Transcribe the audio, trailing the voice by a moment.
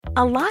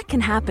A lot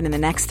can happen in the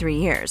next 3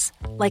 years.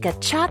 Like a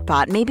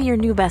chatbot may be your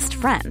new best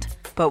friend.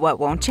 But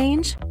what won't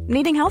change?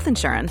 Needing health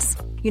insurance.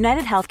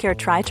 United Healthcare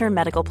Tri-Term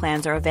Medical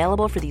Plans are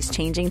available for these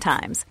changing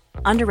times.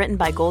 Underwritten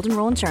by Golden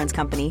Rule Insurance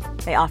Company,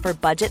 they offer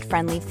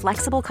budget-friendly,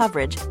 flexible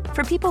coverage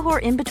for people who are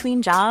in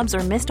between jobs or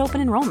missed open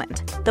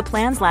enrollment. The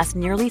plans last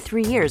nearly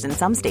 3 years in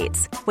some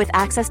states, with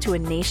access to a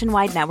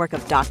nationwide network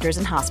of doctors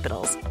and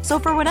hospitals. So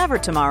for whatever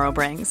tomorrow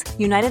brings,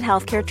 United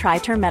Healthcare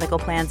Tri-Term Medical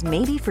Plans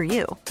may be for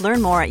you.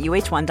 Learn more at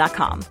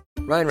uh1.com.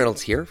 Ryan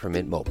Reynolds here from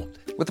Mint Mobile.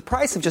 With the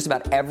price of just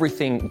about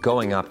everything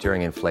going up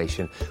during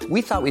inflation,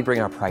 we thought we'd bring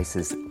our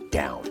prices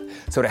down.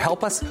 So to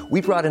help us,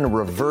 we brought in a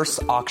reverse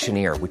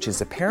auctioneer, which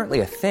is apparently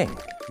a thing.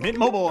 Mint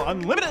Mobile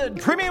Unlimited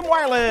Premium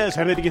Wireless.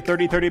 How to get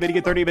 30, 30, bit to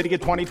get 30, bit to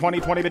get 20,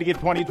 20, 20, bit to get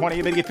 20,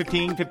 20, bit to get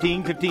 15,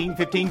 15, 15,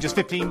 15, just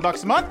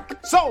 $15 a month?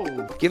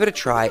 Sold! Give it a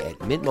try at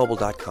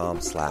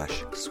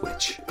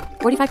mintmobile.com/switch.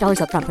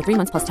 $45 up front for 3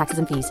 months plus taxes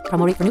and fees.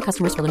 Promo rate for new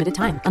customers for limited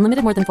time.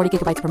 Unlimited more than 40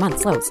 gigabytes per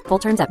month. Slows full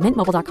terms at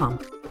mintmobile.com.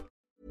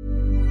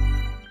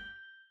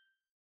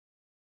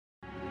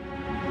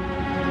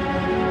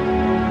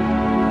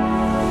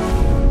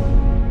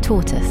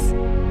 Tortoise.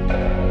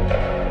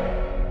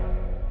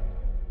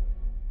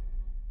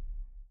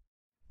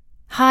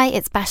 Hi,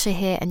 it's Basha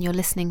here, and you're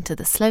listening to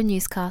the Slow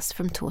Newscast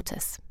from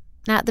Tortoise.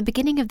 Now, at the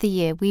beginning of the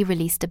year, we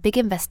released a big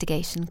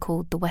investigation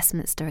called the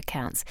Westminster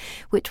Accounts,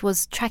 which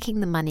was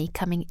tracking the money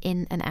coming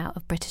in and out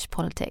of British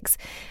politics.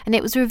 And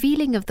it was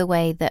revealing of the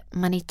way that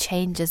money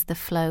changes the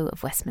flow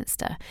of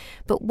Westminster.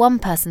 But one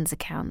person's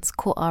accounts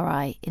caught our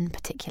eye in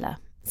particular.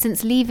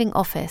 Since leaving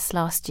office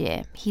last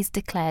year, he's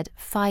declared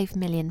 £5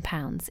 million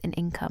in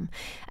income,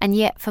 and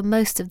yet for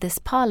most of this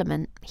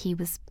parliament, he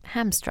was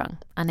hamstrung,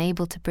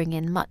 unable to bring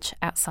in much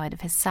outside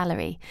of his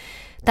salary.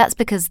 That's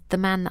because the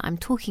man that I'm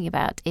talking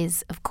about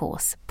is, of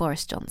course,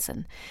 Boris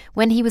Johnson.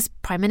 When he was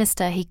Prime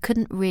Minister, he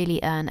couldn't really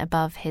earn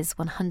above his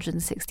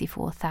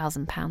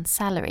 £164,000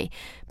 salary,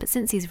 but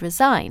since he's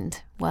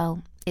resigned,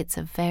 well, it's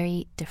a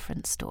very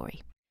different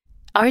story.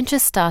 Our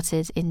interest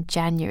started in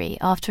January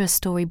after a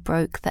story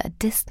broke that a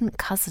distant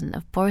cousin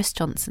of Boris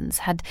Johnson's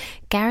had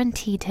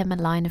guaranteed him a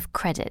line of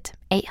credit,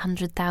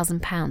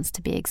 £800,000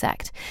 to be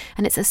exact.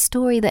 And it's a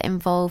story that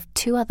involved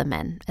two other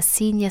men, a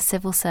senior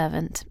civil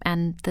servant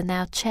and the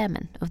now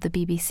chairman of the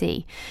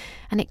BBC.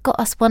 And it got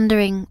us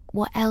wondering,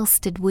 what else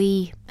did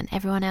we and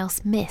everyone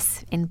else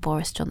miss in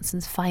Boris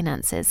Johnson's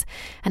finances?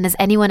 And has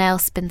anyone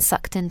else been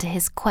sucked into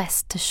his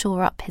quest to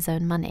shore up his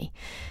own money?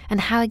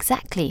 And how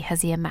exactly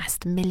has he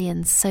amassed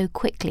millions so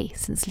quickly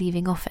since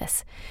leaving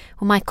office?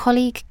 Well, my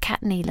colleague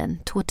Kat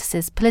Neelan,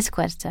 Tortoise's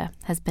political editor,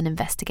 has been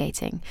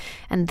investigating.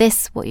 And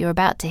this, what you're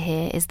about to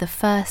hear, is the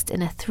first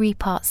in a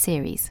 3-part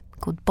series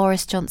called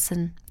Boris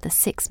Johnson, the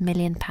 £6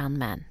 Million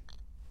Man.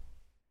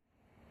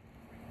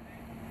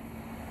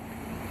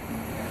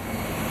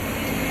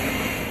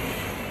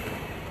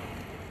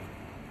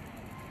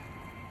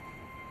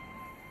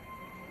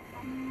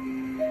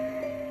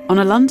 On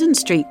a London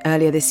street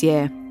earlier this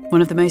year,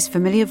 one of the most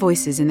familiar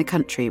voices in the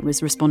country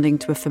was responding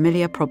to a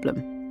familiar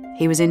problem.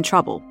 He was in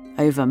trouble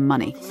over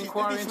money.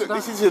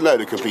 This is a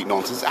load of complete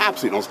nonsense,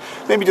 absolute nonsense.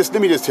 Let me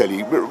just tell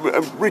you,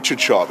 Richard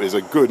Sharp is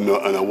a good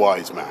and a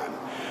wise man,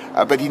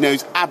 but he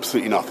knows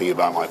absolutely nothing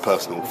about my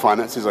personal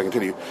finances. I can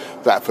tell you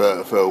that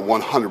for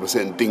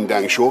 100%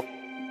 ding-dang sure.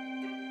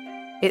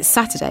 It's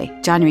Saturday,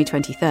 January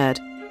 23rd.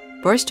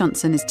 Boris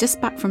Johnson is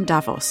just back from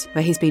Davos,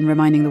 where he's been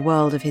reminding the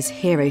world of his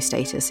hero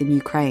status in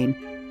Ukraine.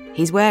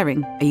 He's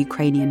wearing a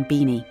Ukrainian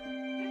beanie.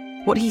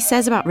 What he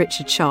says about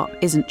Richard Sharp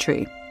isn't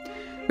true.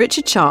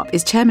 Richard Sharp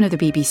is chairman of the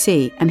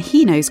BBC, and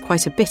he knows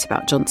quite a bit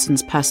about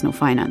Johnson's personal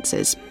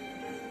finances.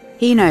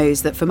 He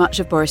knows that for much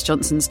of Boris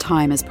Johnson's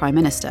time as Prime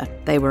Minister,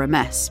 they were a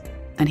mess,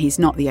 and he's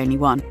not the only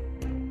one.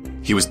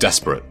 He was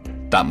desperate,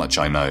 that much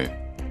I know.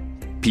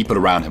 People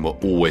around him were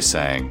always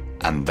saying,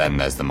 and then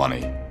there's the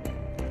money.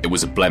 It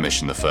was a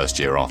blemish in the first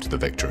year after the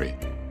victory.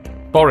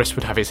 Boris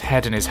would have his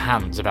head in his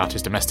hands about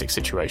his domestic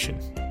situation.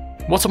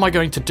 What am I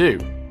going to do?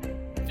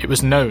 It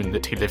was known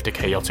that he lived a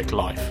chaotic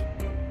life.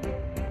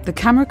 The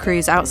camera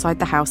crews outside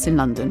the house in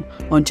London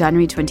on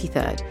January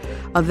 23rd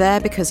are there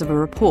because of a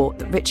report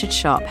that Richard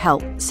Sharp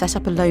helped set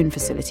up a loan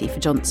facility for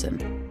Johnson.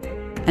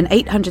 An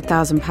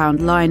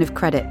 £800,000 line of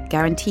credit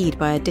guaranteed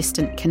by a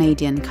distant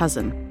Canadian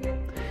cousin.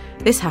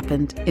 This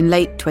happened in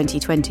late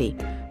 2020,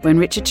 when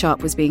Richard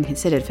Sharp was being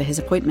considered for his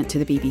appointment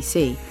to the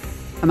BBC,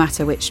 a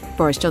matter which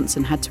Boris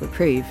Johnson had to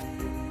approve.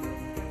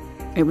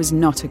 It was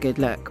not a good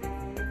look.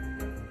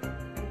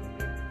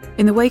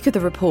 In the wake of the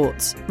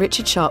reports,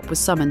 Richard Sharp was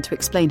summoned to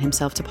explain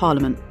himself to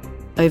Parliament.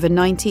 Over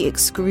 90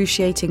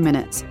 excruciating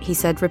minutes, he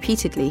said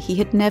repeatedly he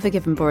had never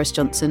given Boris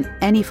Johnson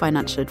any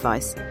financial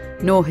advice,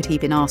 nor had he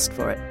been asked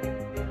for it.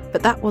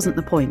 But that wasn't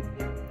the point.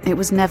 It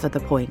was never the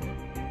point.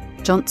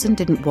 Johnson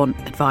didn't want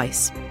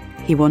advice.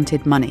 He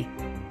wanted money.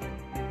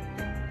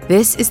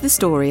 This is the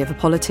story of a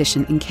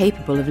politician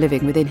incapable of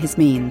living within his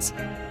means,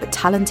 but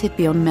talented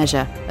beyond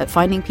measure at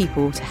finding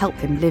people to help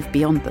him live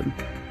beyond them.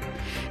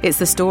 It's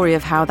the story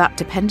of how that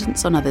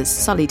dependence on others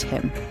sullied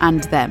him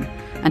and them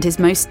and his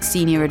most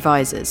senior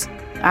advisors,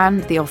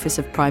 and the office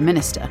of Prime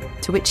Minister,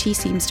 to which he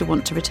seems to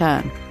want to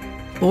return.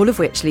 All of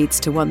which leads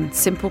to one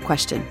simple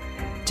question.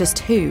 Just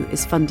who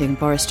is funding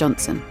Boris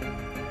Johnson?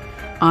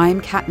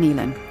 I'm Kat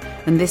Neelan,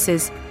 and this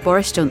is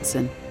Boris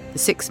Johnson, the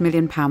 £6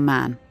 million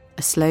man,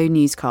 a slow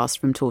newscast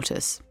from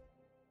Tortoise.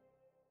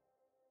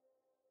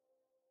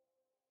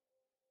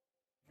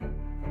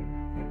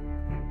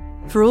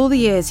 For all the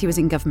years he was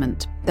in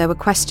government, there were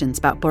questions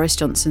about Boris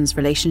Johnson's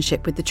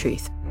relationship with the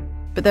truth.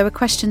 But there were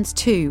questions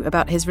too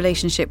about his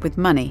relationship with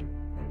money.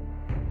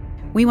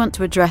 We want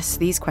to address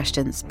these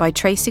questions by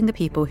tracing the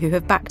people who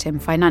have backed him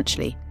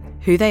financially,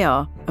 who they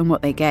are and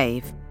what they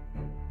gave.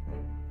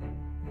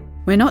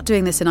 We're not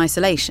doing this in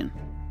isolation.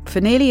 For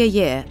nearly a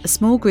year, a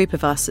small group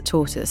of us at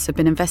Tortoise have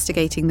been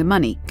investigating the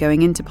money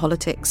going into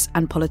politics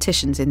and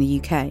politicians in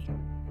the UK.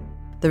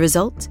 The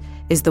result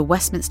is the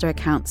Westminster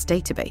Accounts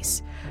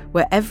database,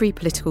 where every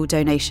political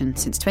donation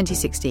since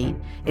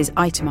 2016 is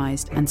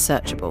itemised and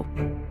searchable.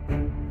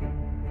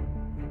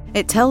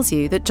 It tells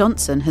you that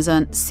Johnson has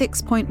earned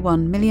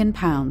 £6.1 million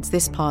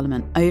this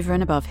Parliament over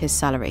and above his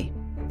salary.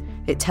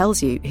 It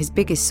tells you his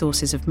biggest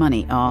sources of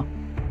money are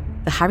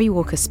the Harry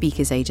Walker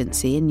Speakers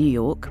Agency in New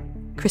York,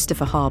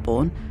 Christopher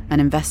Harborne, an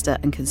investor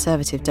and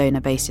Conservative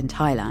donor based in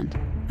Thailand,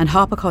 and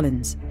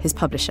HarperCollins, his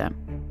publisher.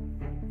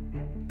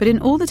 But in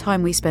all the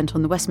time we spent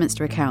on the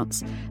Westminster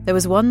accounts, there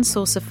was one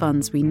source of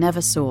funds we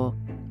never saw,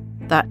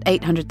 that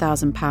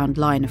 £800,000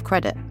 line of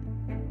credit.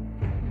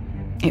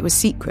 It was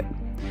secret.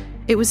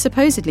 It was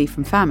supposedly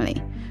from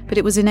family, but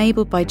it was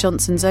enabled by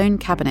Johnson's own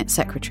cabinet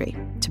secretary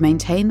to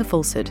maintain the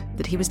falsehood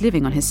that he was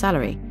living on his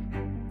salary,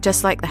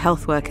 just like the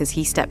health workers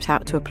he stepped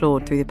out to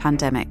applaud through the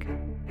pandemic.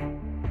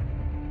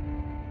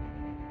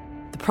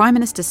 The Prime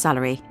Minister's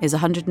salary is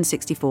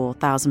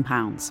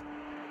 £164,000.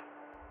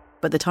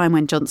 But the time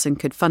when Johnson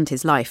could fund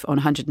his life on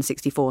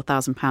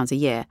 £164,000 a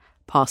year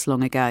passed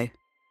long ago.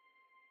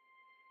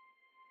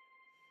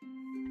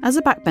 As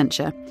a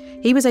backbencher,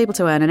 he was able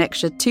to earn an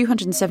extra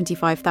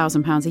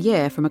 £275,000 a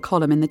year from a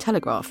column in The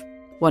Telegraph,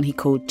 one he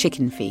called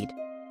Chicken Feed.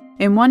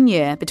 In 1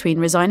 year, between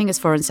resigning as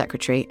Foreign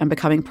Secretary and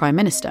becoming Prime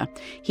Minister,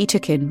 he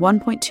took in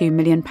 £1.2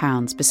 million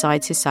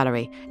besides his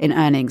salary in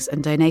earnings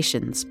and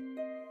donations.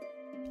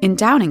 In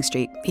Downing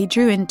Street, he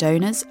drew in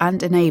donors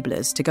and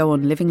enablers to go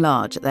on living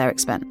large at their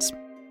expense.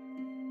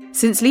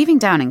 Since leaving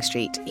Downing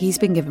Street, he's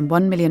been given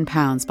 £1 million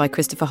by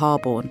Christopher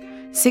Harborne,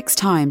 6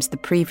 times the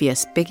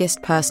previous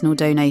biggest personal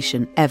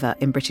donation ever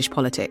in British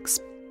politics.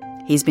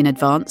 He's been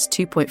advanced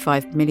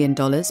 $2.5 million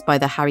by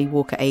the Harry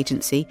Walker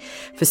Agency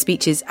for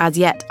speeches as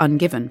yet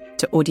ungiven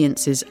to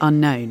audiences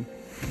unknown.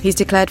 He's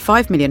declared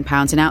 £5 million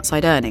in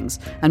outside earnings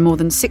and more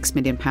than £6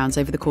 million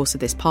over the course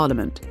of this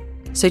Parliament.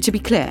 So to be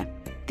clear,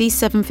 these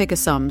 7-figure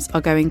sums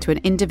are going to an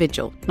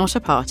individual, not a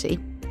party.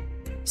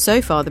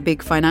 So far, the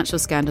big financial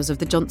scandals of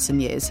the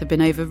Johnson years have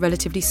been over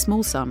relatively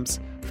small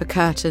sums for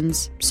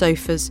curtains,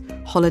 sofas,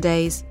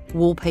 holidays,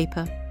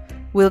 wallpaper.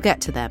 We'll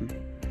get to them.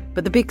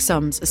 But the big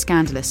sums are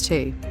scandalous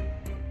too.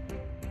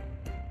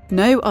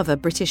 No other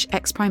British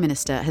ex-Prime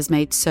Minister has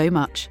made so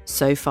much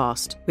so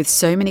fast, with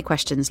so many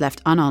questions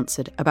left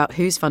unanswered about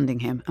who's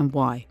funding him and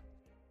why.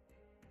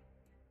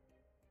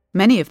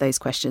 Many of those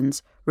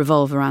questions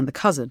revolve around the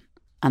cousin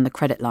and the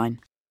credit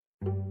line.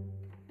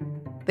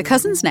 The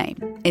cousin's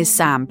name is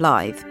Sam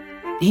Blythe.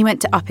 He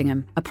went to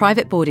Uppingham, a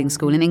private boarding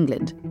school in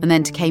England, and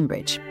then to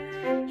Cambridge.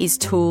 He's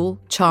tall,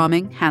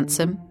 charming,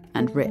 handsome,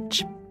 and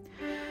rich.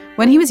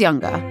 When he was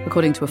younger,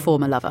 according to a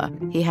former lover,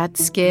 he had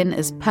skin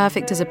as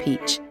perfect as a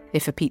peach,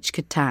 if a peach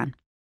could tan.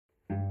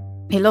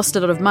 He lost a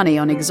lot of money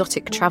on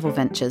exotic travel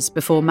ventures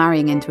before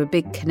marrying into a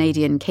big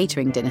Canadian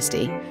catering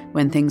dynasty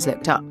when things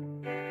looked up.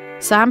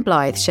 Sam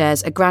Blythe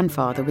shares a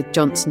grandfather with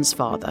Johnson's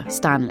father,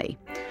 Stanley.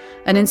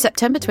 And in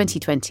September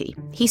 2020,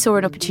 he saw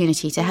an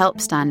opportunity to help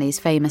Stanley's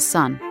famous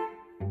son.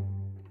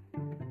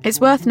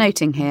 It's worth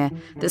noting here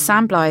that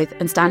Sam Blythe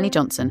and Stanley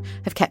Johnson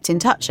have kept in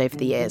touch over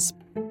the years.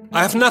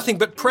 I have nothing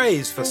but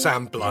praise for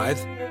Sam Blythe,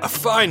 a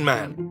fine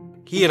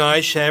man. He and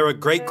I share a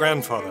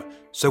great-grandfather,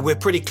 so we're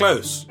pretty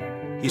close.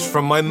 He's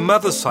from my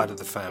mother's side of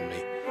the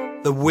family,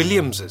 the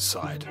Williamses'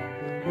 side.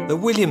 The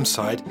Williams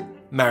side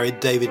married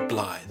David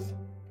Blythe.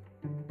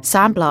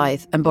 Sam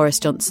Blythe and Boris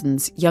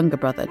Johnson's younger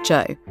brother,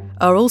 Joe,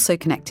 are also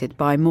connected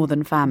by more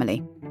than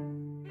family.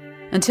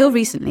 Until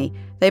recently,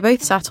 they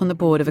both sat on the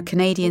board of a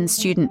Canadian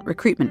student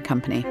recruitment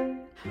company.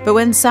 But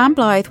when Sam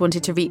Blythe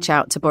wanted to reach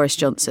out to Boris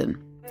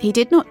Johnson, he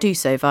did not do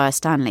so via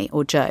Stanley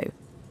or Joe,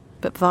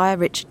 but via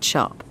Richard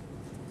Sharp.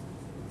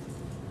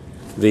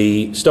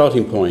 The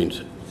starting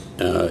point,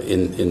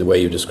 in the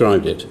way you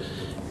described it,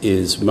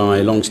 is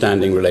my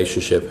long-standing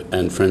relationship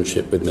and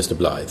friendship with Mr.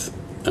 Blythe.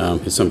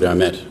 He's somebody I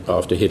met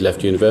after he'd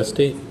left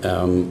university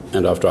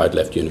and after I'd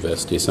left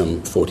university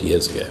some 40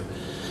 years ago.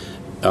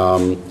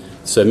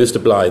 So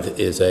Mr. Blythe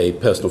is a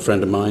personal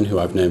friend of mine who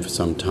I've known for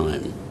some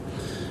time.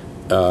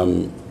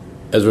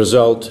 As a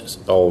result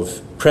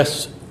of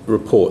press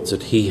reports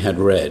that he had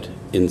read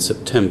in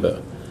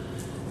September,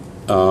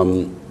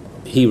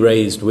 he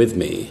raised with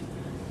me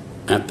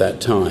at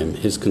that time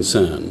his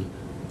concern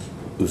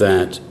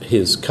that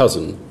his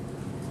cousin,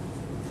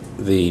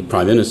 the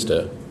Prime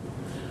Minister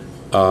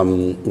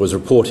was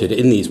reported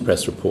in these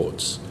press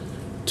reports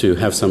to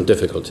have some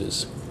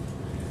difficulties.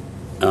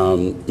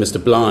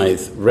 Mr.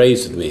 Blythe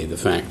raised with me the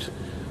fact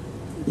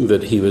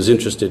that he was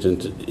interested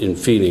in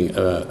feeling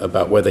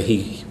about whether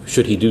he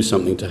should do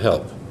something to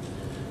help.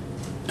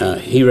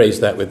 He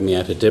raised that with me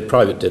at a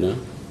private dinner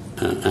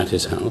at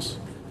his house.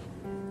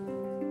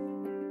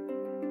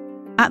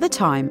 At the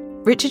time,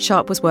 Richard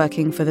Sharp was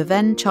working for the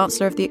then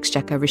Chancellor of the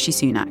Exchequer, Rishi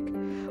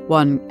Sunak,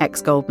 one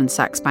ex-Goldman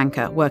Sachs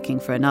banker working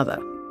for another.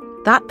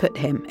 That put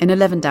him in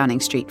 11 Downing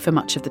Street for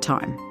much of the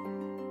time.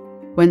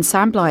 When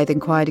Sam Blythe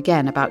inquired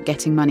again about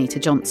getting money to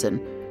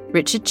Johnson,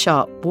 Richard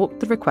Sharp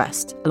walked the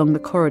request along the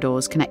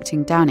corridors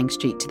connecting Downing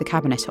Street to the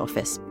Cabinet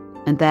Office,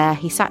 and there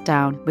he sat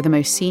down with the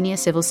most senior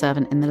civil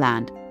servant in the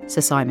land,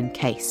 Sir Simon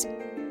Case.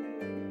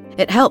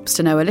 It helps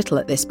to know a little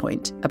at this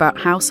point about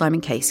how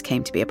Simon Case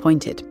came to be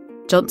appointed.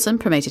 Johnson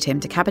promoted him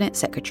to Cabinet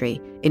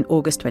Secretary in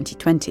August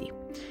 2020.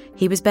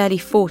 He was barely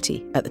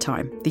 40 at the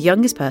time, the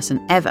youngest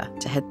person ever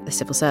to head the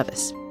civil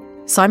service.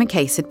 Simon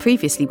Case had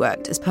previously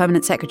worked as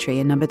Permanent Secretary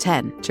in Number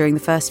 10 during the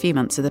first few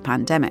months of the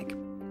pandemic.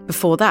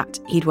 Before that,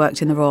 he'd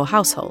worked in the royal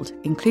household,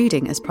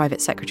 including as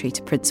Private Secretary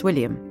to Prince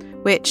William,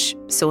 which,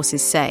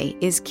 sources say,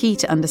 is key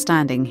to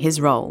understanding his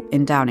role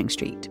in Downing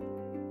Street.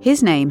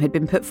 His name had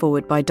been put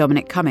forward by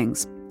Dominic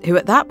Cummings, who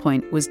at that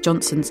point was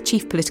Johnson's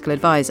chief political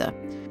advisor,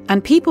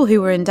 and people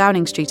who were in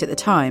Downing Street at the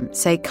time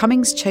say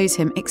Cummings chose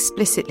him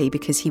explicitly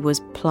because he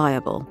was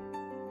pliable.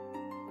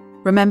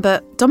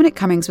 Remember, Dominic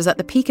Cummings was at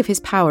the peak of his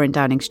power in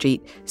Downing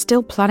Street,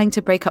 still planning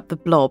to break up the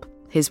blob,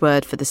 his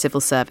word for the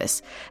civil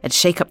service, and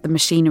shake up the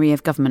machinery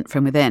of government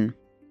from within.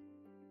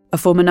 A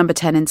former Number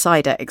 10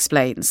 insider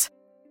explains.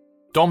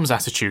 Dom's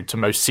attitude to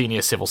most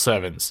senior civil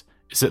servants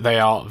is that they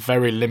are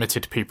very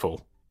limited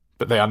people,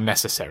 but they are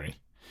necessary.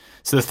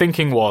 So the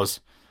thinking was,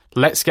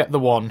 let's get the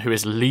one who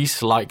is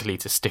least likely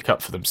to stick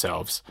up for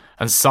themselves,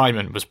 and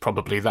Simon was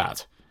probably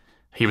that.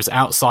 He was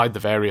outside the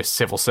various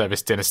civil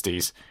service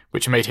dynasties,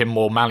 which made him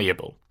more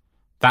malleable.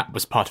 That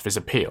was part of his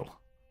appeal.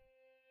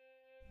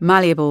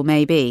 Malleable,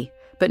 maybe,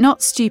 but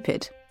not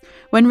stupid.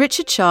 When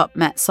Richard Sharp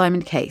met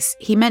Simon Case,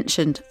 he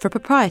mentioned, for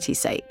propriety's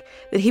sake,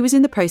 that he was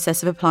in the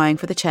process of applying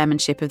for the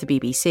chairmanship of the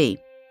BBC.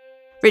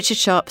 Richard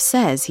Sharp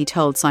says he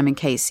told Simon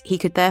Case he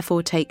could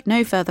therefore take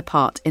no further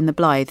part in the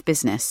Blythe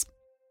business.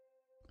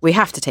 We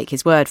have to take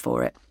his word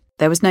for it.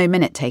 There was no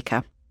minute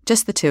taker,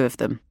 just the two of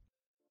them.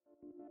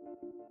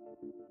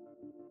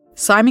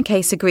 Simon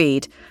Case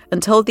agreed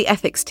and told the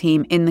ethics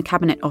team in the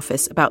Cabinet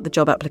Office about the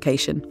job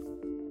application.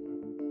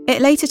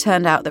 It later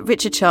turned out that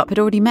Richard Sharp had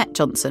already met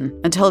Johnson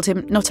and told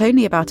him not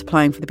only about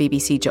applying for the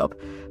BBC job,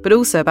 but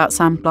also about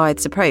Sam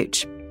Blythe's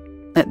approach.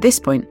 At this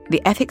point,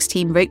 the ethics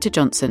team wrote to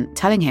Johnson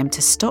telling him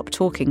to stop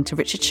talking to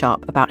Richard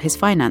Sharp about his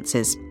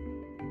finances.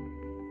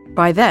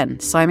 By then,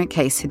 Simon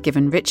Case had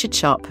given Richard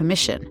Sharp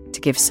permission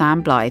to give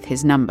Sam Blythe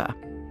his number.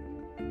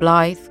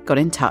 Blythe got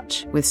in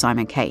touch with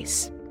Simon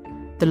Case.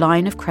 The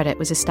line of credit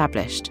was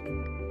established,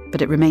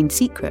 but it remained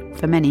secret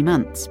for many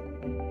months.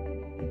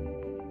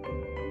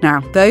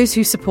 Now, those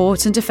who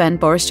support and defend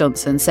Boris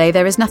Johnson say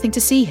there is nothing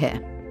to see here.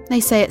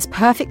 They say it's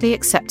perfectly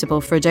acceptable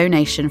for a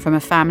donation from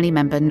a family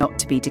member not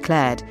to be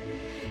declared.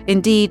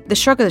 Indeed, the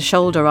shrug of the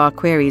shoulder our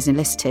queries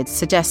enlisted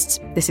suggests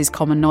this is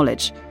common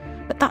knowledge.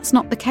 But that's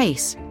not the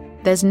case.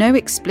 There's no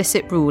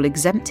explicit rule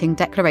exempting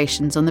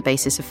declarations on the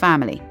basis of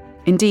family.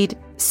 Indeed,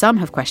 some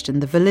have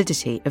questioned the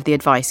validity of the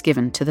advice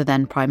given to the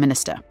then Prime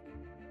Minister.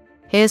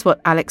 Here's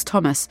what Alex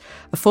Thomas,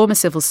 a former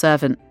civil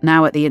servant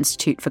now at the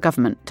Institute for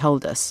Government,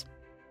 told us.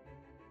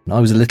 I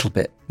was a little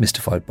bit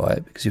mystified by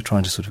it because you're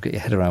trying to sort of get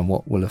your head around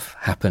what will have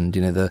happened,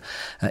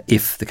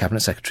 if the Cabinet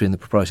Secretary and the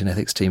Propriety and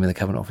Ethics team in the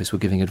Cabinet Office were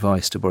giving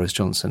advice to Boris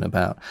Johnson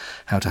about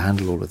how to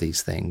handle all of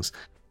these things.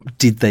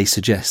 Did they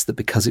suggest that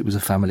because it was a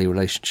family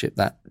relationship,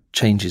 that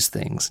changes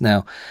things?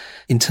 Now,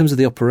 in terms of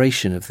the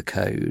operation of the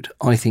code,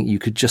 I think you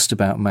could just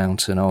about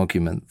mount an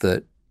argument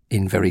that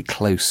between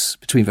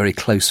very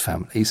close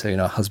families, so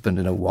a husband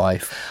and a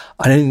wife,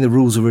 I don't think the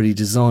rules are really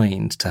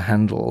designed to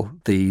handle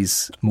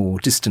these more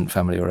distant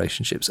family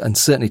relationships. And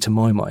certainly to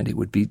my mind, it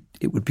would be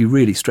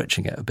really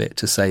stretching it a bit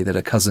to say that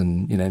a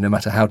cousin, no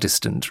matter how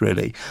distant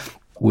really,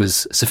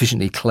 was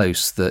sufficiently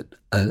close that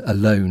a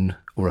loan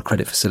or a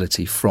credit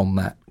facility from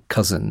that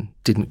cousin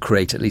didn't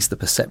create at least the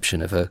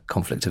perception of a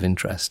conflict of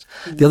interest.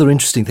 The other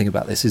interesting thing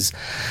about this is,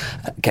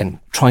 again,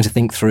 trying to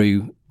think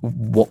through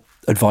what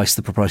advice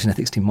the Propriety and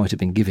Ethics team might have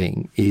been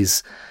giving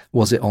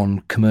was it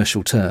on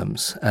commercial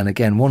terms? And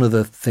again, one of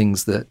the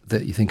things that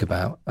you think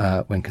about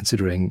when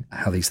considering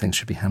how these things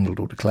should be handled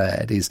or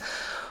declared is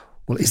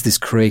this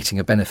creating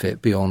a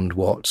benefit beyond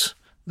what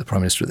the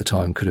Prime Minister at the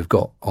time could have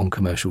got on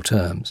commercial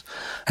terms?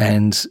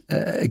 And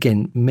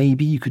again,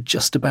 maybe you could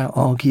just about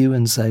argue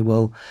and say,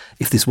 well,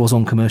 if this was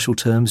on commercial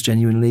terms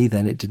genuinely,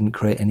 then it didn't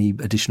create any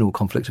additional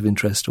conflict of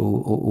interest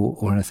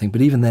or anything.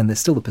 But even then, there's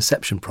still the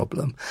perception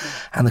problem.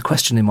 And the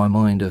question in my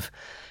mind of,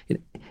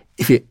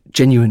 if it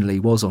genuinely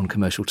was on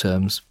commercial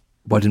terms,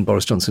 why didn't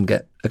Boris Johnson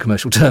get a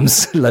commercial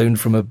terms loan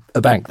from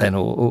a bank then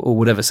or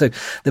whatever? So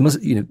there must,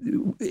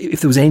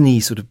 if there was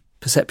any sort of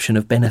perception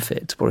of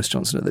benefit to Boris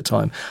Johnson at the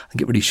time, I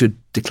think it really should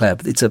declare.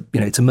 But it's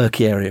a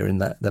murky area in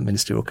that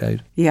ministerial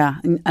code. Yeah,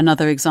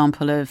 another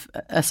example of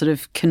a sort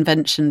of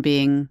convention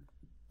being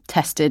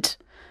tested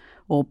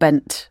or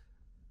bent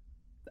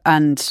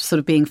and sort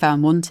of being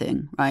found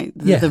wanting, right?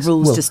 The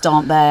rules just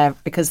aren't there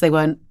because they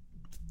weren't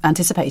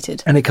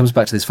anticipated. And it comes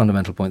back to this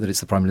fundamental point that it's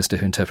the Prime Minister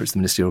who interprets the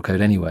ministerial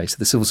code anyway, so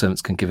the civil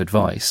servants can give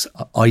advice.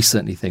 I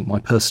certainly think, my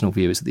personal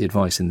view is that the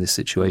advice in this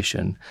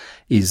situation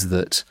is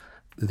that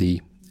at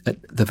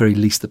the very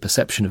least, the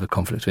perception of a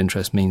conflict of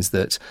interest means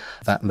that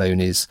loan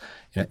is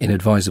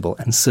inadvisable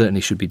and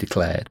certainly should be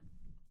declared.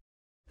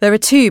 There are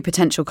two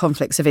potential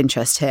conflicts of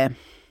interest here.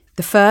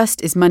 The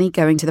first is money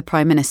going to the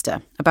Prime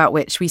Minister, about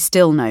which we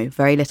still know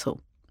very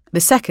little. The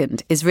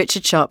second is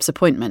Richard Sharp's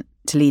appointment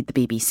to lead the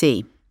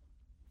BBC.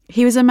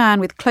 He was a man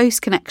with close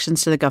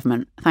connections to the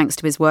government, thanks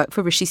to his work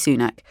for Rishi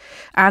Sunak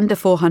and a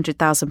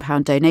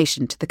 £400,000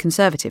 donation to the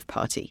Conservative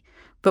Party,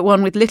 but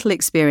one with little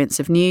experience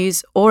of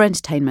news or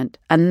entertainment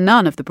and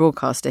none of the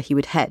broadcaster he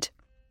would head.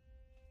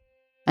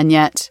 And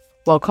yet,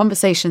 while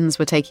conversations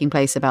were taking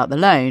place about the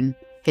loan,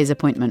 his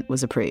appointment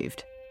was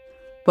approved.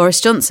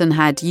 Boris Johnson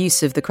had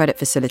use of the credit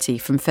facility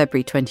from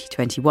February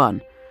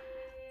 2021.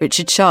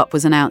 Richard Sharp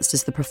was announced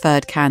as the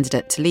preferred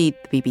candidate to lead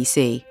the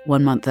BBC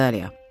 1 month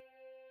earlier.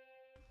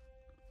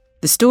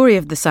 The story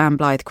of the Sam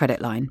Blythe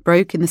credit line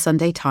broke in the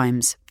Sunday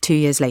Times 2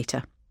 years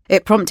later.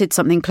 It prompted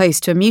something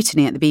close to a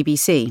mutiny at the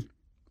BBC.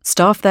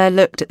 Staff there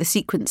looked at the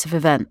sequence of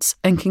events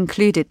and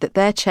concluded that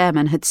their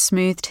chairman had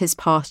smoothed his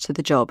path to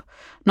the job,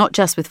 not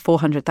just with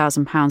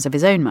 £400,000 of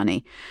his own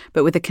money,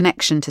 but with a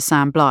connection to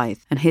Sam Blythe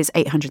and his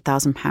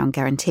 £800,000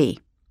 guarantee.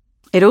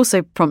 It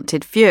also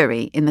prompted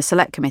fury in the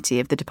Select Committee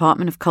of the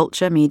Department of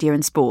Culture, Media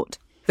and Sport.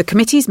 The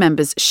committee's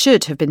members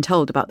should have been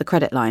told about the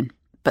credit line,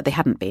 but they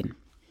hadn't been.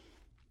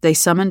 They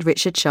summoned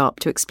Richard Sharp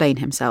to explain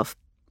himself.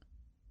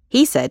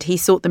 He said he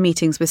sought the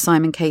meetings with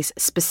Simon Case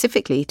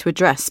specifically to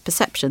address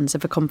perceptions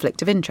of a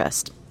conflict of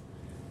interest.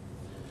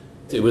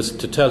 It was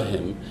to tell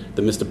him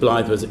that Mr.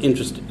 Blythe was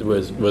interested.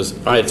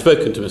 I had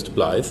spoken to Mr.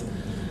 Blythe.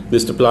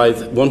 Mr.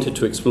 Blythe wanted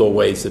to explore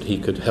ways that he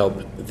could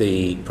help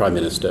the Prime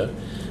Minister,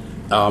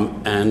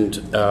 and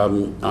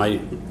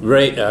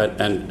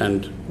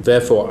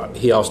therefore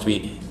he asked to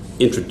be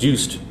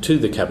introduced to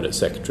the Cabinet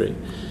Secretary.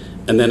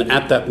 And then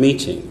at that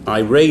meeting, I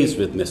raised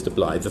with Mr.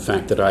 Blythe the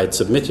fact that I had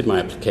submitted my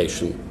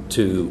application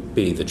to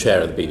be the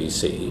chair of the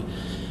BBC,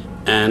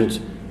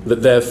 and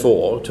that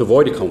therefore, to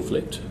avoid a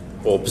conflict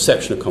or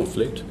perception of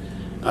conflict,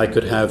 I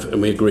could have, and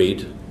we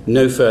agreed,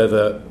 no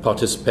further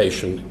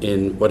participation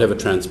in whatever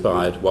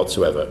transpired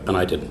whatsoever, and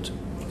I didn't.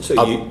 So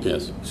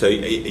yes. So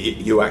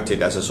you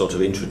acted as a sort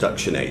of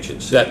introduction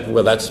agency. Exactly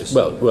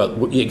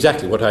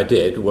what I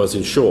did was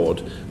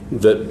ensured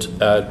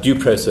that due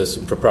process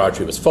and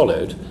propriety was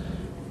followed.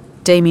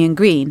 Damien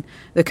Green,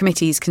 the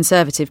committee's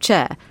Conservative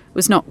chair,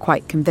 was not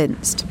quite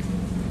convinced.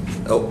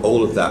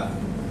 All of that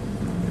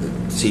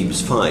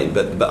seems fine,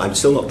 but I'm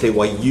still not clear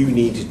why you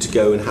needed to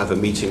go and have a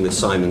meeting with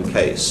Simon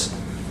Case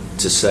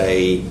to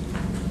say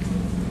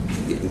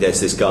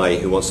there's this guy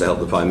who wants to help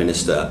the Prime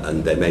Minister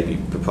and there may be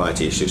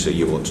propriety issues, so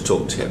you want to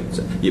talk to him.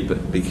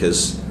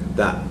 Because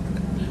that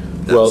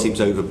seems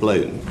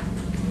overblown.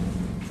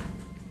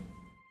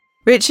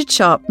 Richard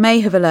Sharp may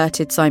have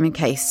alerted Simon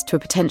Case to a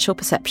potential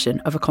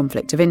perception of a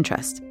conflict of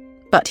interest,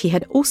 but he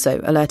had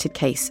also alerted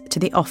Case to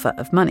the offer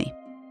of money.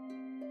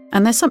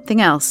 And there's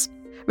something else.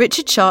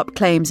 Richard Sharp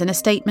claims in a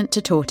statement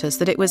to Tortoise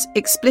that it was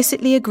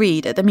explicitly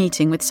agreed at the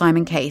meeting with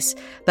Simon Case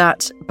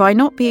that, by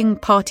not being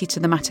party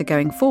to the matter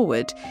going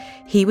forward,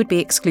 he would be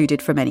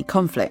excluded from any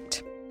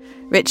conflict.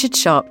 Richard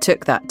Sharp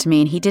took that to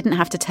mean he didn't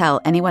have to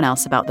tell anyone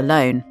else about the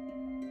loan.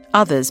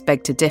 Others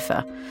begged to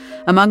differ,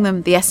 among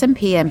them the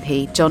SNP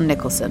MP John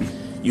Nicholson.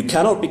 You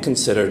cannot be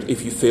considered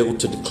if you fail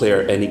to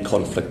declare any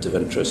conflict of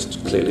interest.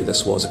 Clearly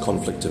this was a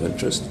conflict of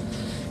interest.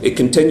 It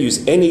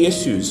continues any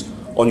issues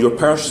on your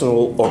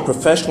personal or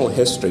professional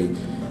history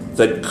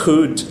that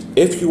could,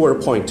 if you were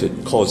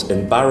appointed, cause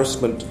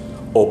embarrassment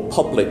or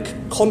public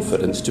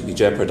confidence to be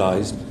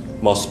jeopardised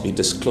must be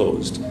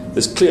disclosed.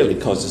 This clearly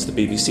causes the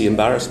BBC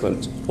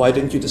embarrassment. Why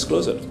didn't you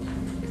disclose it?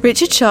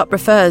 Richard Sharp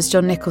refers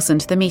John Nicholson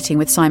to the meeting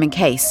with Simon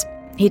Case.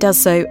 He does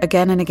so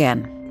again and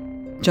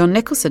again. John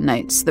Nicholson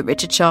notes that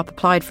Richard Sharp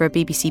applied for a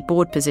BBC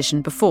board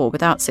position before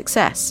without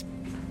success.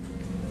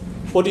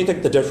 What do you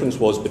think the difference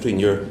was between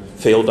your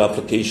failed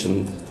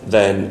application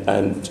then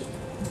and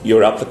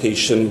your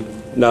application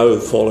now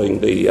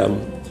following the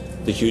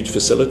huge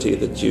facility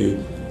that you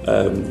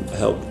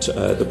helped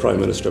the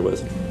Prime Minister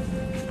with?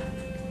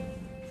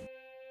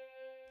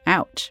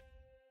 Ouch.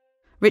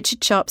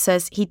 Richard Sharp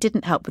says he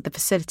didn't help with the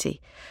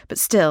facility, but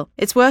still,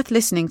 it's worth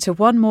listening to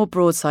one more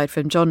broadside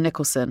from John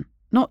Nicholson,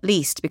 not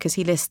least because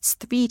he lists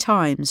 3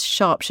 times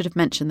Sharp should have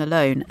mentioned the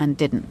loan and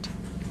didn't.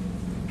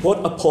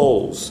 What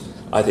appalls,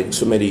 I think,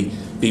 so many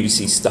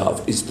BBC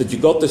staff is that you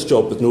got this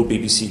job with no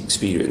BBC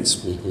experience.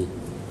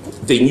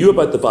 Mm-hmm. They knew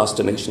about the vast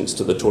donations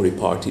to the Tory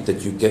party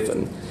that you'd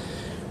given,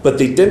 but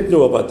they didn't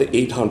know about the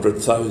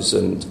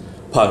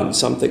 £800,000,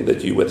 something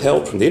that you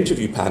withheld from the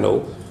interview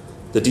panel,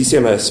 the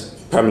DCMS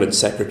Permanent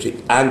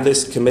Secretary and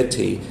this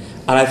committee.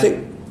 And I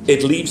think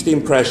it leaves the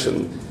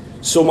impression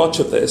so much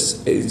of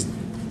this is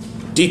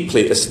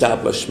deeply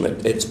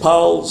establishment. It's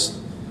pals,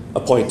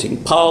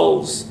 appointing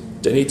pals,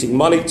 donating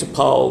money to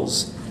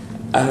pals.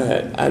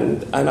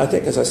 And I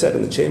think, as I said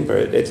in the chamber,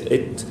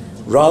 it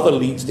rather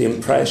leaves the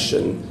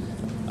impression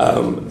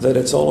that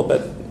it's all a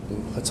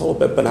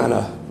bit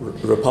banana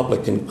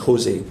Republican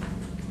cosy.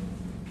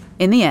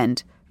 In the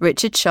end,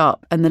 Richard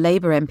Sharp and the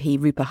Labour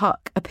MP Rupert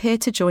Huck appear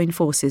to join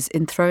forces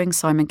in throwing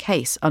Simon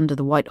Case under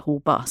the Whitehall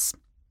bus.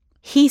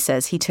 He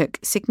says he took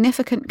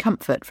significant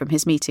comfort from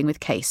his meeting with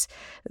Case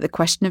that the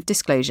question of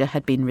disclosure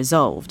had been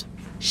resolved.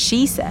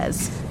 She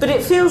says... But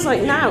it feels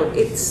like now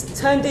it's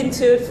turned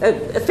into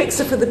a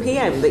fixer for the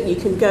PM, that you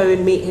can go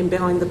and meet him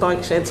behind the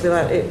bike sheds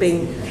without it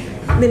being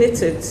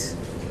minuted.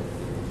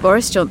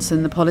 Boris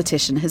Johnson, the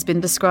politician, has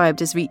been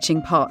described as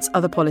reaching parts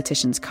other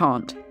politicians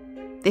can't.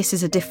 This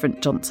is a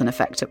different Johnson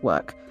effect at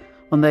work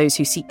on those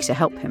who seek to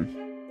help him.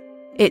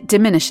 It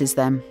diminishes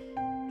them.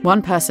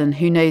 One person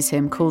who knows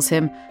him calls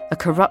him a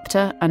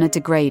corrupter and a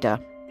degrader.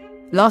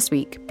 Last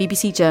week,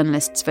 BBC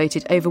journalists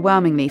voted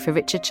overwhelmingly for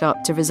Richard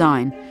Sharp to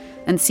resign,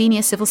 and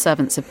senior civil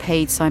servants have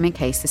paid Simon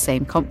Case the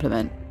same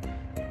compliment.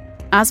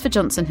 As for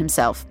Johnson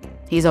himself,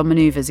 he's on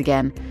manoeuvres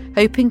again,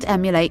 hoping to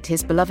emulate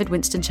his beloved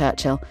Winston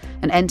Churchill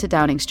and enter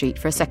Downing Street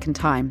for a second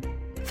time.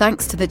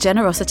 Thanks to the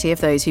generosity of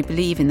those who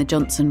believe in the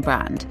Johnson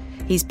brand,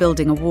 he's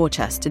building a war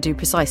chest to do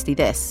precisely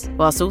this,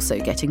 whilst also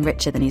getting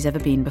richer than he's ever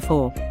been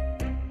before.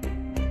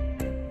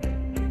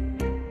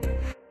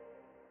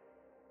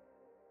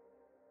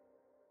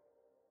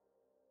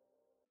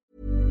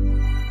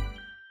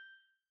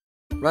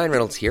 Ryan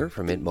Reynolds here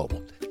from Mint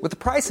Mobile. With the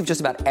price of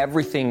just about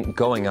everything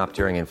going up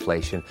during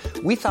inflation,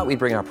 we thought we'd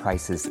bring our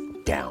prices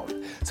down.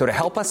 So to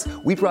help us,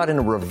 we brought in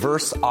a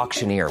reverse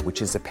auctioneer, which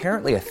is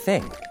apparently a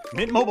thing.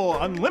 Mint Mobile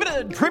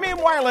Unlimited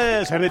Premium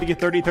Wireless. How to get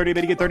 30, 30,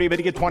 bit to get 30, bit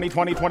to get 20,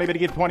 20, 20, bit to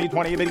get 20,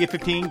 20, bit to get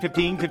 15,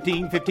 15,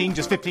 15, 15,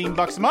 just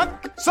 $15 a month?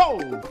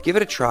 Sold! Give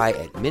it a try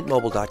at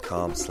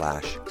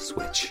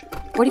mintmobile.com/switch.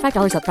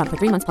 $45 up front for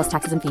 3 months plus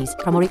taxes and fees.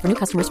 Promo rate for new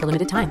customers for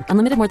limited time.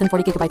 Unlimited more than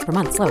 40 gigabytes per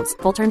month. Slows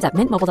full terms at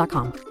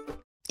mintmobile.com.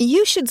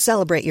 You should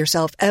celebrate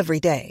yourself every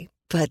day,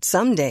 but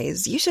some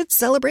days you should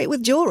celebrate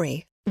with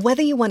jewelry.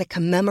 Whether you want to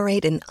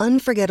commemorate an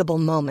unforgettable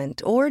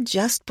moment or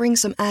just bring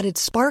some added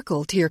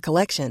sparkle to your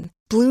collection,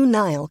 Blue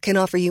Nile can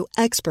offer you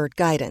expert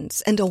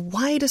guidance and a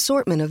wide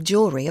assortment of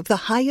jewelry of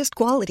the highest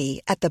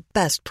quality at the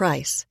best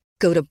price.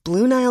 Go to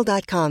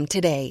BlueNile.com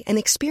today and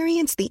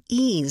experience the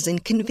ease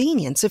and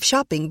convenience of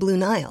shopping Blue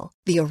Nile,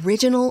 the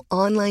original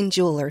online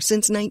jeweler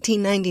since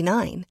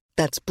 1999.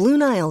 That's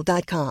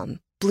BlueNile.com.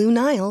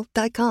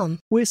 BlueNile.com.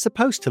 We're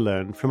supposed to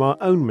learn from our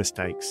own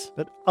mistakes,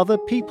 but other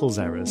people's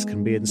errors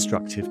can be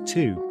instructive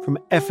too. From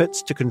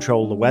efforts to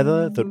control the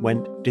weather that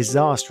went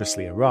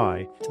disastrously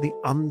awry to the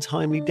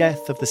untimely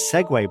death of the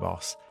Segway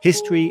boss,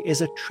 history is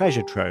a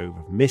treasure trove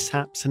of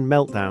mishaps and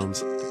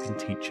meltdowns that can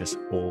teach us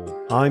all.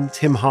 I'm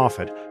Tim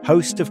Harford,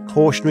 host of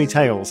Cautionary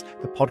Tales,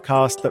 the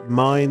podcast that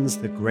mines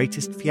the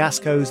greatest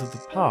fiascos of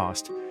the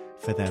past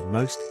for their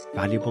most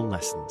valuable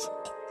lessons.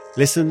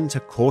 Listen to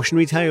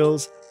Cautionary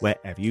Tales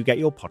wherever you get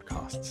your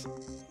podcasts.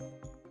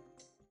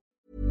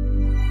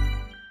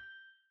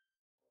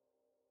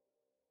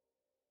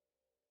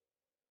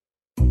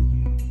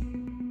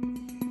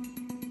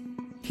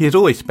 He has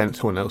always spent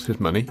someone else's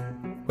money,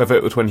 whether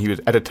it was when he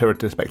was editor of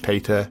The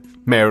Spectator,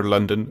 mayor of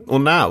London, or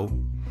now.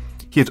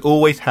 He has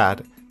always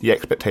had the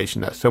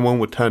expectation that someone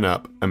would turn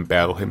up and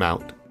bail him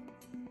out.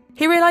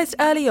 He realised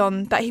early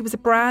on that he was a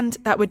brand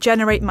that would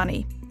generate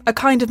money. A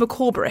kind of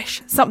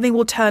Macauberish, something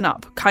will turn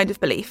up kind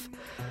of belief.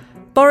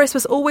 Boris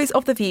was always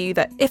of the view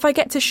that if I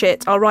get to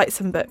shit, I'll write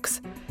some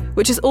books,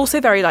 which is also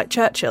very like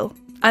Churchill.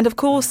 And of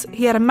course,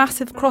 he had a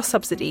massive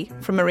cross-subsidy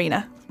from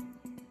Marina.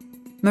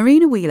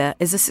 Marina Wheeler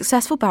is a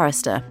successful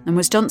barrister and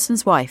was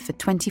Johnson's wife for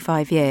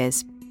 25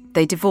 years.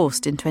 They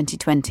divorced in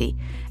 2020,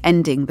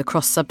 ending the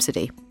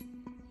cross-subsidy.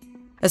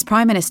 As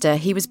Prime Minister,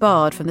 he was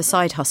barred from the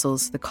side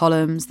hustles, the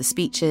columns, the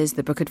speeches,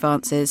 the book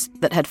advances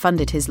that had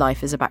funded his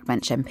life as a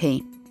backbench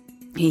MP.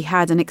 He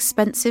had an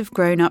expensive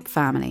grown-up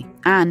family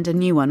and a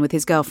new one with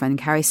his girlfriend,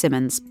 Carrie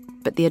Symonds,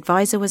 but the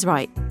advisor was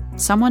right.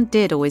 Someone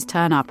did always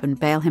turn up and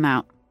bail him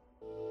out.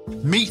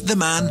 Meet the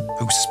man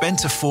who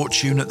spent a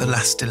fortune at the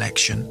last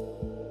election.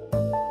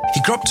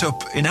 He cropped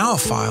up in our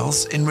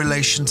files in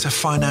relation to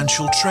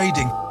financial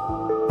trading.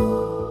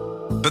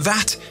 But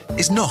that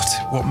is not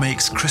what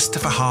makes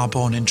Christopher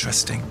Harborne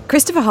interesting.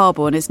 Christopher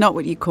Harborne is not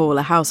what you call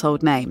a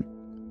household name.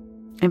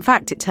 In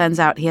fact, it turns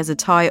out he has a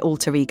Thai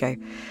alter ego,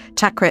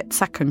 Chakrit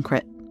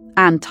Sakankrit,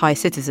 and Thai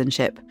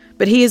citizenship.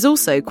 But he has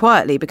also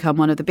quietly become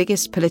one of the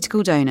biggest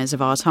political donors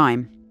of our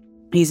time.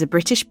 He's a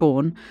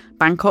British-born,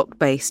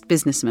 Bangkok-based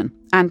businessman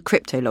and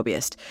crypto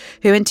lobbyist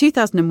who in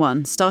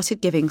 2001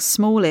 started giving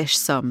smallish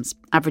sums,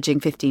 averaging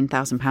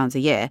 £15,000 a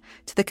year,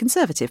 to the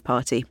Conservative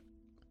Party.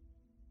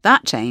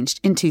 That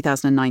changed in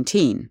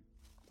 2019,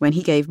 when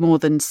he gave more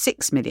than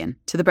 $6 million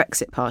to the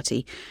Brexit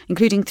Party,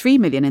 including $3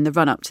 million in the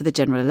run-up to the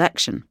general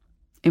election,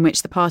 in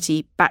which the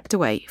party backed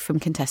away from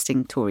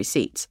contesting Tory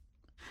seats.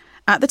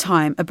 At the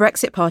time, a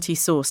Brexit Party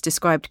source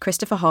described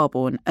Christopher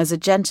Harborne as a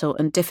gentle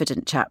and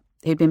diffident chap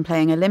who'd been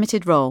playing a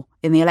limited role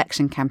in the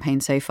election campaign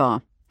so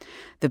far.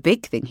 The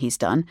big thing he's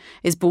done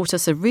is bought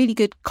us a really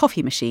good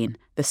coffee machine,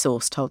 the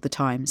source told The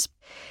Times.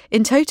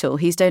 In total,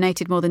 he's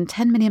donated more than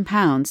 £10 million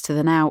to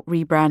the now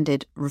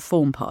rebranded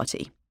Reform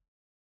Party.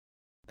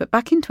 But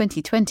back in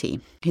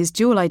 2020, his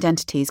dual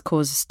identities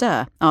caused a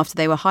stir after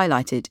they were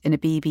highlighted in a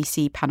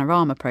BBC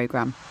Panorama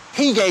programme.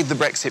 He gave the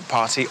Brexit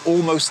Party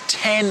almost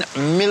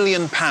 £10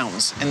 million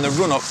in the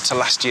run-up to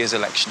last year's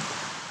election.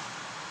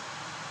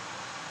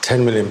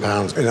 £10 million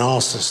in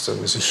our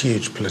system is a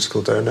huge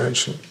political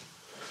donation.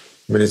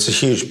 I mean, it's a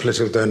huge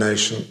political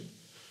donation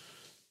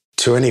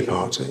to any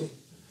party.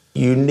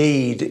 You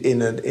need,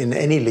 in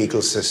any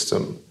legal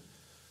system,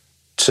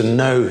 to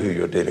know who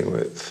you're dealing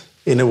with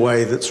in a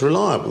way that's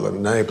reliable and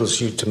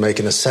enables you to make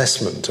an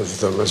assessment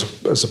of them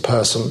as a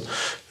person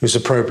who's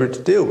appropriate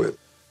to deal with.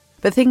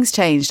 But things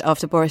changed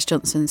after Boris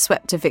Johnson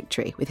swept to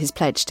victory with his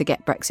pledge to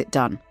get Brexit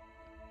done.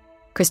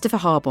 Christopher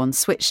Harborne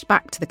switched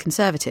back to the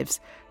Conservatives,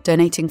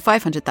 donating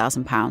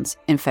 £500,000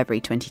 in February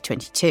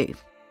 2022.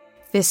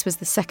 This was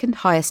the second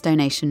highest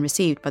donation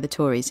received by the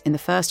Tories in the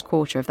first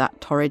quarter of that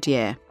torrid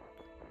year.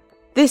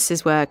 This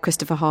is where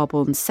Christopher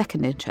Harborne's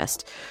second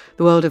interest,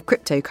 the world of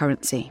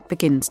cryptocurrency,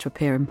 begins to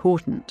appear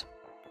important.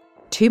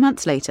 2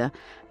 months later,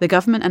 the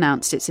government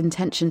announced its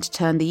intention to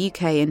turn the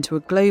UK into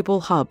a global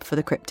hub for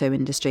the crypto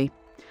industry.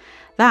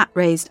 That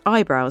raised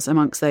eyebrows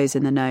amongst those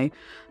in the know,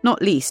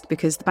 not least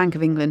because the Bank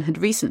of England had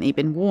recently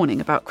been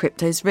warning about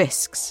crypto's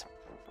risks.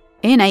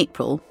 In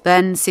April,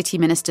 then City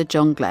Minister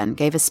John Glenn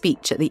gave a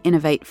speech at the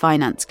Innovate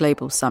Finance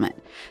Global Summit,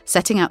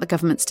 setting out the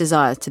government's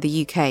desire to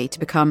the UK to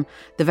become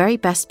the very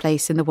best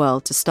place in the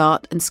world to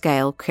start and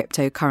scale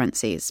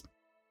cryptocurrencies.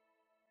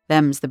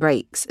 Them's the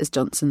breaks, as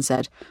Johnson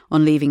said,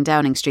 on leaving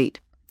Downing Street.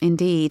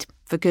 Indeed,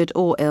 for good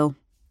or ill.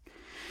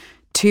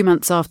 2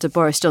 months after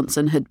Boris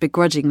Johnson had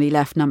begrudgingly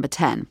left number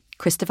 10,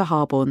 Christopher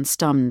Harborne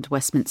stunned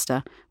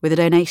Westminster with a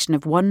donation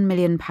of £1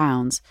 million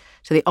to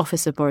the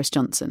office of Boris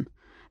Johnson,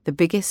 the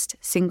biggest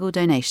single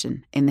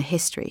donation in the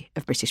history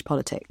of British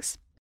politics.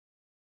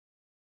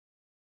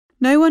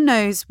 No one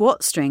knows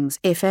what strings,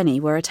 if any,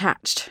 were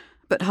attached,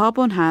 but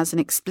Harborne has an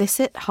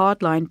explicit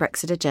hardline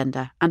Brexit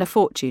agenda and a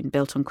fortune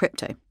built on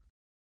crypto.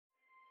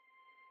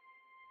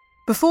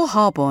 Before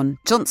Harborne,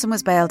 Johnson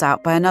was bailed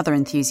out by another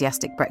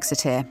enthusiastic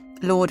Brexiteer,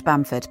 Lord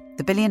Bamford,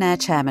 the billionaire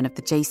chairman of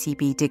the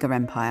JCB digger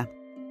empire.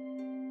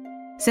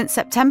 Since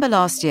September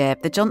last year,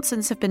 the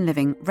Johnsons have been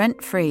living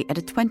rent-free at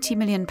a £20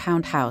 million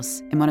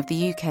house in one of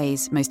the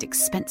UK's most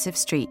expensive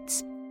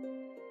streets.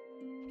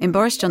 In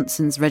Boris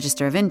Johnson's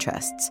Register of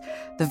Interests,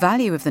 the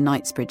value of the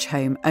Knightsbridge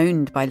home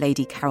owned by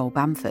Lady Carol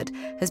Bamford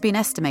has been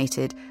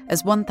estimated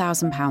as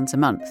 £1,000 a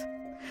month.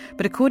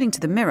 But according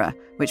to the Mirror,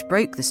 which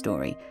broke the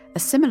story, a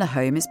similar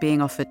home is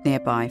being offered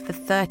nearby for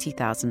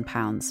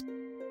 £30,000.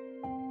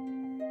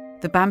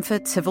 The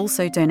Bamfords have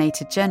also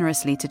donated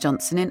generously to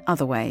Johnson in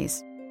other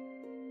ways.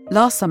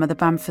 Last summer, the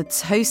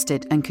Bamfords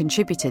hosted and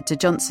contributed to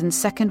Johnson's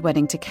second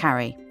wedding to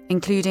Carrie,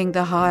 including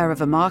the hire of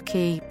a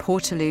marquee,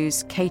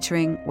 portaloos,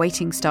 catering,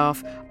 waiting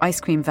staff,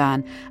 ice cream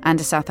van and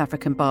a South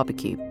African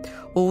barbecue,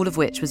 all of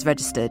which was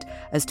registered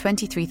as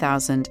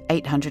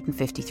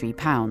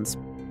 £23,853.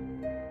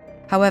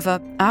 However,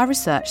 our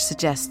research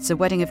suggests a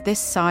wedding of this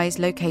size,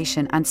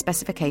 location and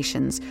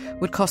specifications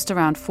would cost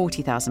around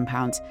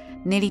 £40,000,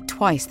 nearly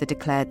twice the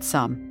declared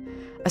sum.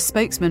 A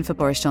spokesman for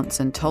Boris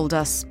Johnson told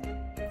us,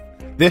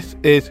 "This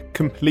is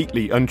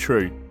completely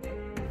untrue.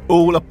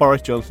 All of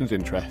Boris Johnson's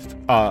interests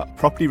are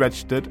properly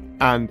registered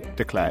and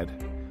declared.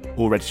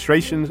 All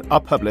registrations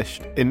are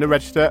published in the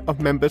Register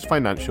of Members'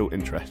 Financial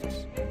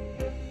Interests."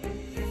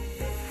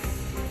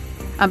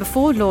 And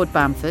before Lord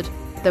Bamford,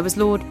 there was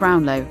Lord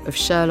Brownlow of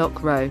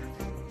Sherlock Row.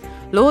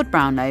 Lord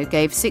Brownlow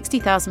gave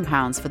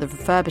 £60,000 for the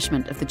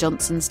refurbishment of the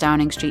Johnsons'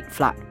 Downing Street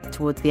flat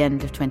towards the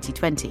end of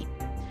 2020.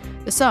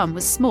 The sum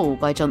was small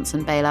by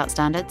Johnson bailout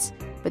standards,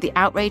 but the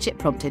outrage it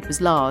prompted was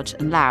large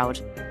and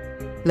loud.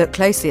 Look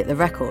closely at the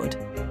record,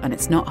 and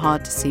it's not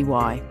hard to see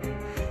why.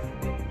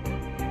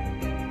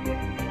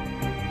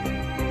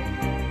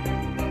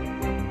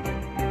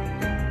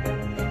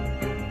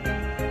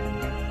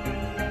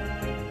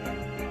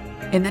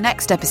 In the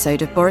next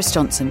episode of Boris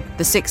Johnson,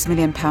 the £6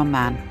 million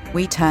man,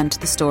 we turn to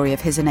the story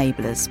of his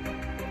enablers.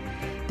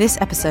 This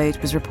episode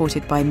was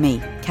reported by me,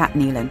 Kat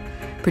Neelan,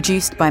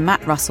 produced by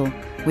Matt Russell,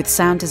 with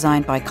sound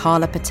design by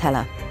Carla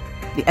Patella.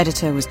 The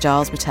editor was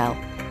Giles Rattel.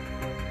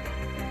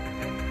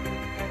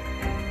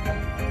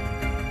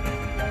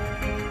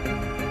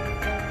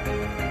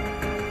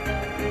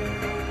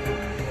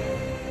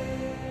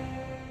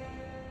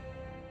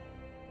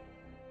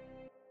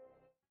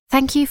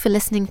 Thank you for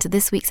listening to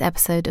this week's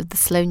episode of the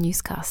Slow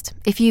Newscast.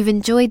 If you've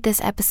enjoyed this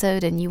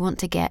episode and you want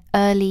to get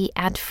early,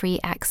 ad-free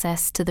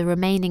access to the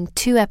remaining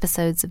 2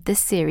 episodes of this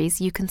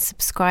series, you can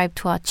subscribe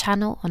to our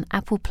channel on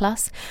Apple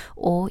Plus,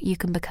 or you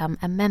can become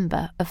a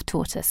member of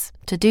Tortoise.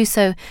 To do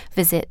so,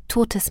 visit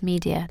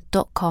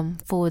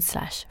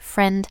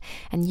tortoisemedia.com/friend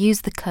and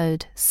use the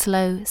code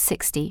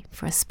SLOW60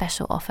 for a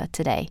special offer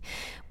today.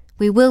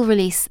 We will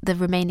release the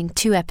remaining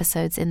 2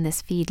 episodes in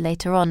this feed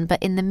later on,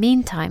 but in the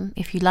meantime,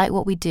 if you like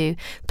what we do,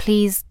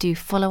 please do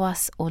follow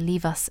us or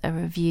leave us a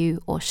review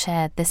or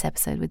share this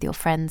episode with your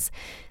friends.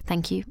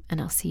 Thank you,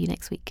 and I'll see you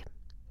next week.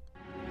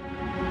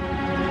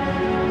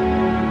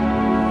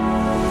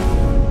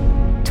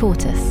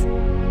 Tortoise.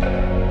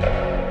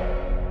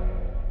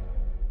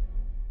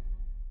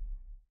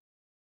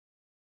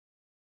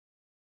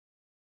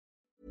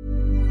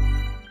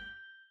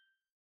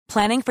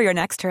 Planning for your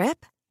next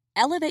trip?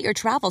 Elevate your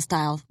travel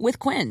style with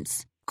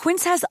Quince.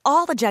 Quince has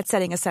all the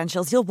jet-setting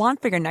essentials you'll want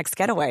for your next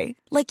getaway,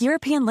 like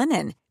European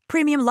linen,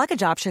 premium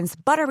luggage options,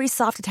 buttery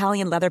soft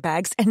Italian leather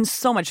bags, and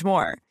so much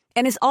more.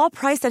 And is all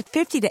priced at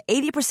 50 to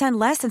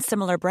 80% less than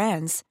similar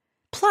brands.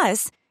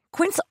 Plus,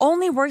 Quince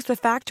only works with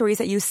factories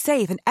that use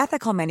safe and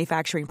ethical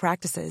manufacturing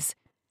practices.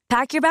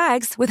 Pack your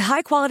bags with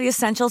high-quality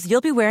essentials you'll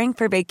be wearing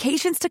for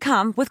vacations to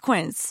come with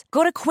Quince.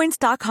 Go to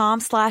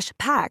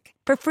quince.com/pack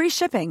for free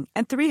shipping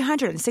and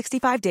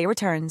 365-day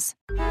returns.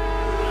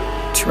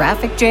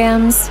 Traffic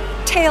jams,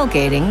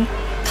 tailgating,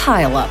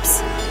 pile-ups.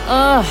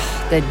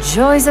 Ugh, the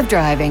joys of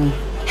driving.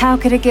 How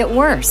could it get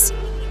worse?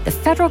 The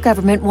federal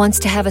government wants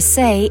to have a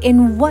say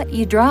in what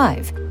you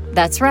drive.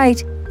 That's right.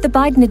 The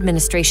Biden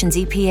administration's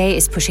EPA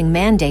is pushing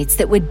mandates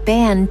that would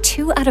ban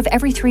 2 out of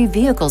every 3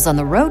 vehicles on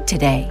the road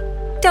today.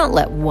 Don't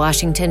let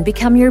Washington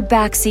become your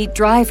backseat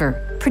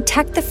driver.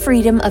 Protect the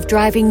freedom of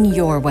driving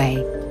your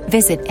way.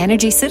 Visit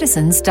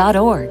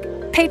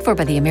EnergyCitizens.org. Paid for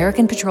by the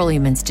American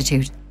Petroleum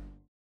Institute.